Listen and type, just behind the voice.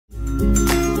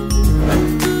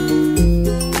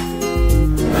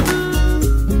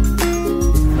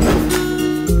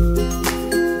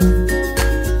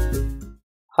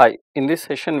Hi, in this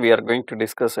session we are going to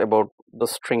discuss about the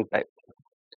string type.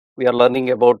 We are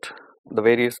learning about the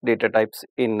various data types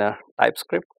in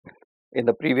Typescript. In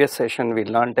the previous session we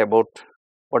learned about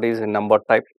what is a number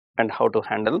type and how to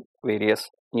handle various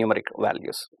numeric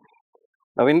values.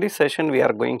 Now in this session we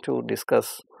are going to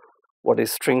discuss what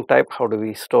is string type, how do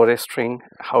we store a string,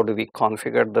 how do we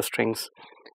configure the strings,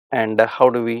 and how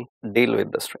do we deal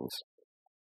with the strings.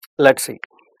 Let's see.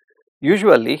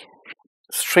 Usually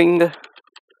string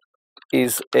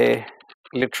is a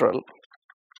literal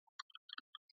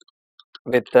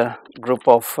with a group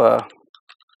of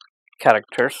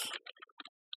characters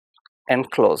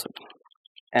enclosed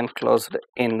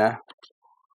in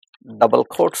double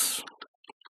quotes.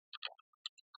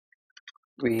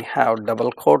 We have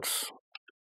double quotes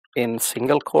in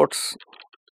single quotes,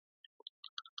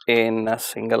 in a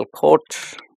single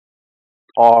quote,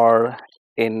 or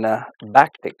in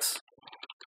backticks.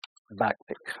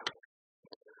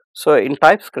 So in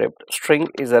Typescript, string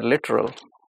is a literal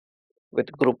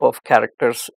with group of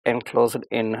characters enclosed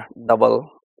in double,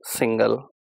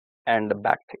 single, and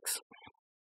backticks.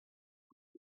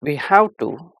 We have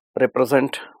to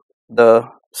represent the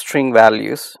string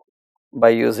values by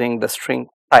using the string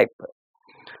type.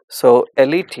 So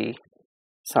let,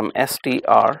 some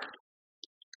str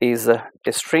is a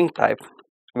string type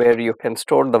where you can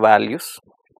store the values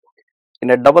in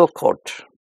a double quote.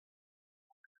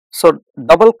 So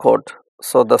double quote,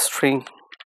 so the string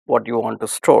what you want to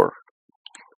store.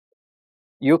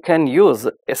 You can use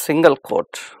a single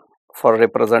quote for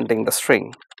representing the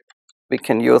string. We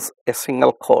can use a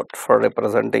single quote for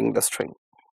representing the string.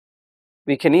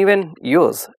 We can even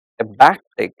use a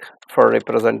backtick for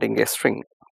representing a string.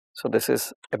 So this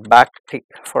is a backtick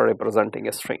for representing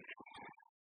a string.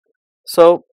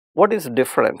 So what is the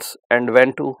difference and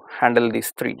when to handle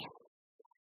these three?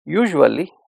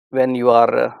 Usually when you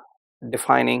are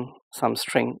defining some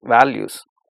string values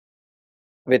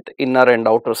with inner and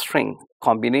outer string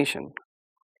combination,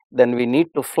 then we need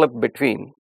to flip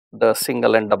between the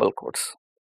single and double quotes.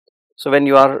 So when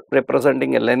you are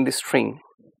representing a lengthy string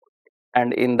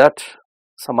and in that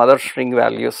some other string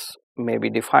values may be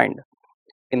defined,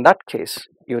 in that case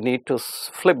you need to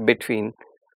flip between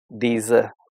these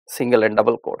single and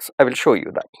double quotes. I will show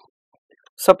you that.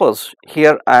 Suppose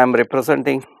here I am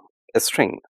representing a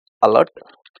string alert,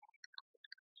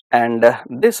 and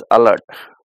this alert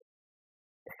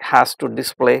has to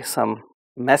display some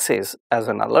message as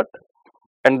an alert,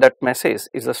 and that message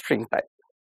is a string type.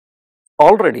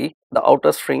 Already the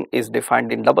outer string is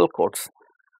defined in double quotes.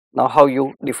 Now how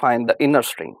you define the inner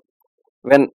string?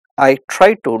 When I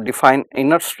try to define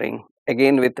inner string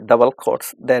again with double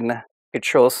quotes, then it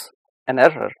shows an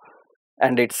error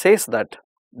and it says that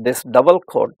this double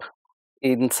quote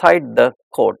inside the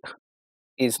quote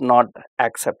is not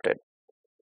accepted.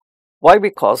 Why?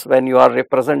 Because when you are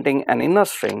representing an inner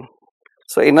string,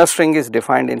 so inner string is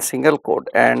defined in single quote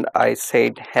and I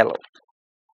said hello.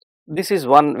 This is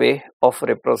one way of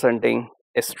representing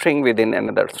a string within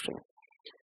another string.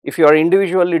 If you are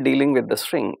individually dealing with the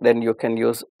string, then you can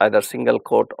use either single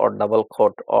quote or double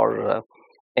quote or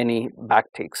any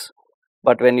backticks.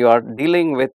 But when you are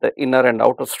dealing with the inner and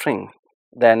outer string,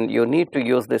 then you need to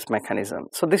use this mechanism.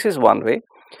 So this is one way.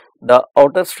 The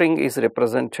outer string is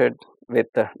represented with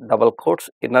double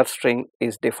quotes, inner string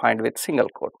is defined with single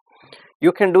quote.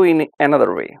 You can do in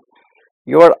another way.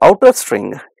 Your outer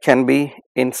string can be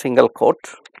in single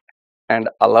quote and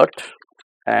alert,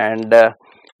 and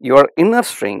your inner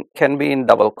string can be in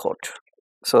double quote.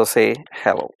 So say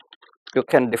hello. You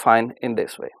can define in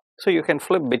this way. So you can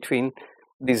flip between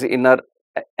these inner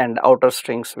and outer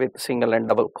strings with single and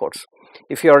double quotes.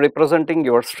 If you are representing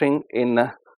your string in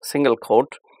a single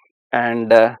quote,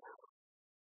 and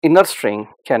inner string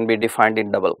can be defined in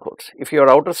double quotes. If your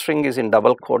outer string is in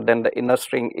double quote, then the inner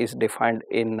string is defined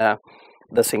in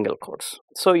the single quotes.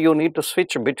 So you need to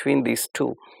switch between these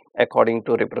two according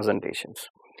to representations.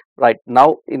 Right,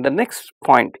 now in the next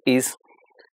point is,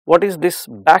 what is this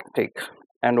backtick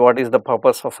and what is the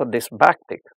purpose of this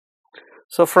backtick?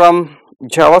 So from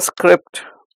JavaScript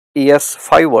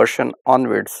ES5 version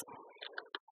onwards,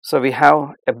 so we have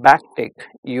a backtick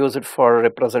used for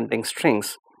representing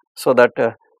strings, so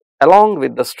that along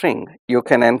with the string you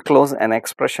can enclose an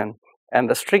expression, and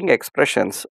the string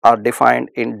expressions are defined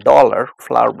in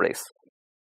 $flower brace.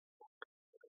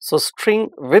 So string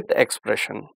with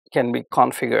expression can be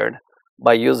configured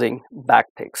by using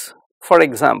backticks. For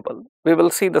example, we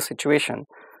will see the situation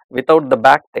without the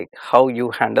backtick, how you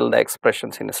handle the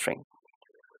expressions in a string.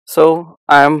 So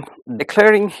I am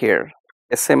declaring here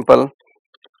a simple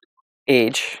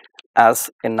age as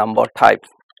a number type,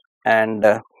 and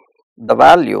the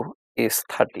value is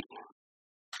 30,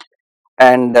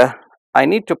 and I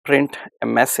need to print a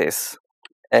message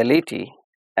let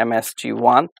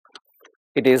msg1.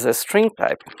 It is a string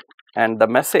type, and the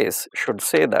message should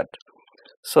say that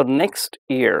so next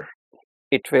year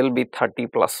it will be 30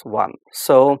 plus 1.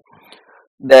 So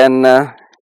then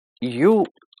you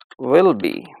will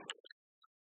be,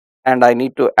 and I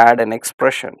need to add an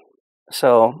expression.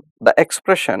 So the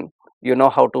expression, you know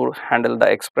how to handle the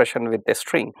expression with a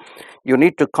string. You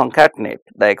need to concatenate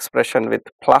the expression with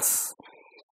plus,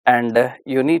 and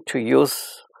you need to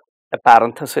use a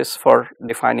parenthesis for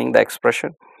defining the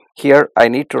expression. Here I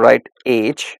need to write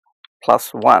age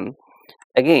plus 1.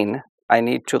 Again I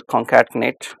need to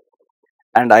concatenate,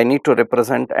 and I need to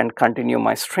represent and continue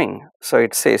my string. So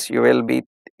it says you will be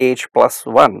age plus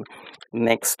 1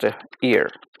 next year.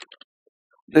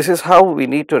 This is how we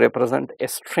need to represent a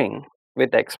string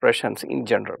with expressions in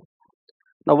general.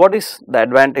 Now what is the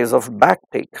advantage of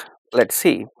backtick? Let's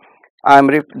see. I am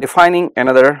defining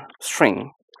another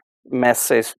string,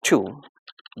 message2.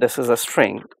 This is a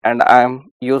string, and I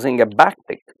am using a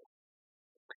backtick.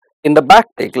 In the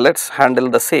backtick, let's handle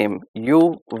the same.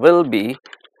 You will be,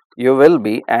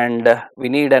 and we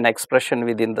need an expression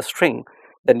within the string.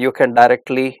 Then you can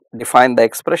directly define the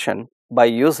expression by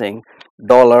using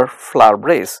 $flower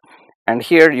brace, and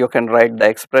here you can write the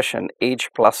expression age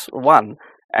plus 1,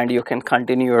 and you can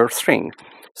continue your string.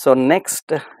 So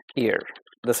next year,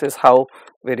 this is how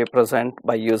we represent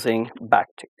by using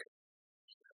backtick.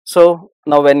 So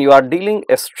now when you are dealing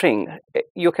a string,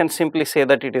 you can simply say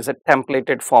that it is a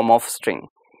templated form of string.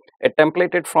 A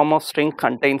templated form of string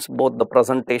contains both the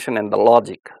presentation and the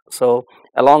logic. So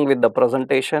along with the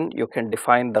presentation, you can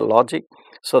define the logic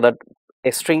so that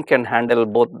a string can handle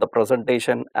both the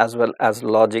presentation as well as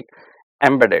logic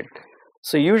embedded.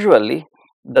 So usually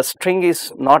the string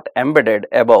is not embedded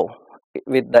above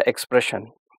with the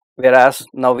expression, whereas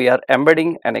now we are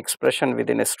embedding an expression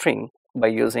within a string by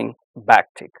using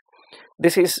backtick.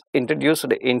 This is introduced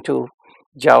into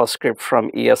JavaScript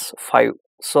from ES5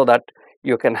 so that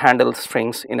you can handle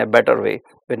strings in a better way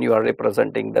when you are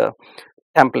representing the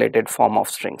templated form of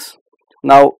strings.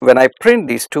 Now when I print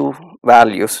these two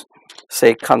values,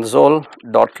 say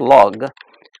console.log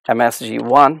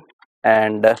msg1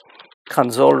 and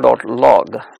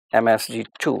console.log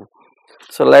msg2.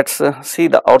 So let's see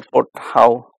the output,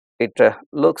 how it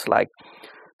looks like.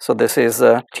 So this is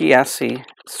tsc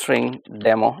string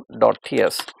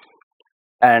demo.ts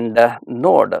and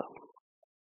node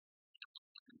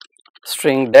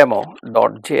string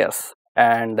demo.js,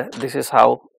 and this is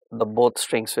how the both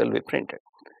strings will be printed.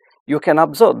 You can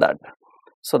observe that.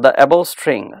 So the above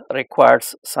string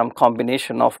requires some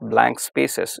combination of blank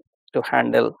spaces to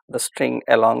handle the string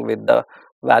along with the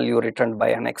value returned by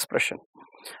an expression.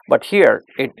 But here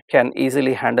it can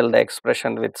easily handle the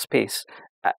expression with space.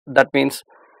 That means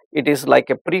it is like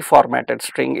a pre-formatted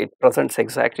string. It presents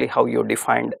exactly how you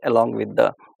defined along with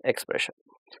the expression.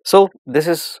 So this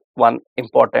is one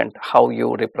important how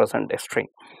you represent a string.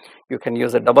 You can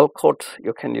use a double quote,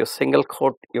 you can use single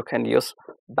quote, you can use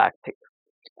backtick.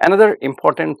 Another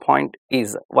important point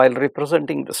is while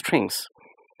representing the strings,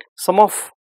 some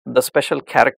of the special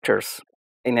characters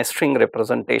in a string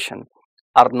representation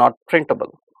are not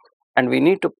printable, and we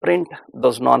need to print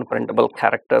those non-printable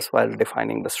characters while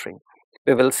defining the string.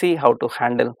 We will see how to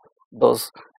handle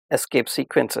those escape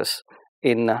sequences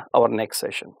in our next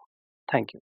session.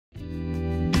 Thank you.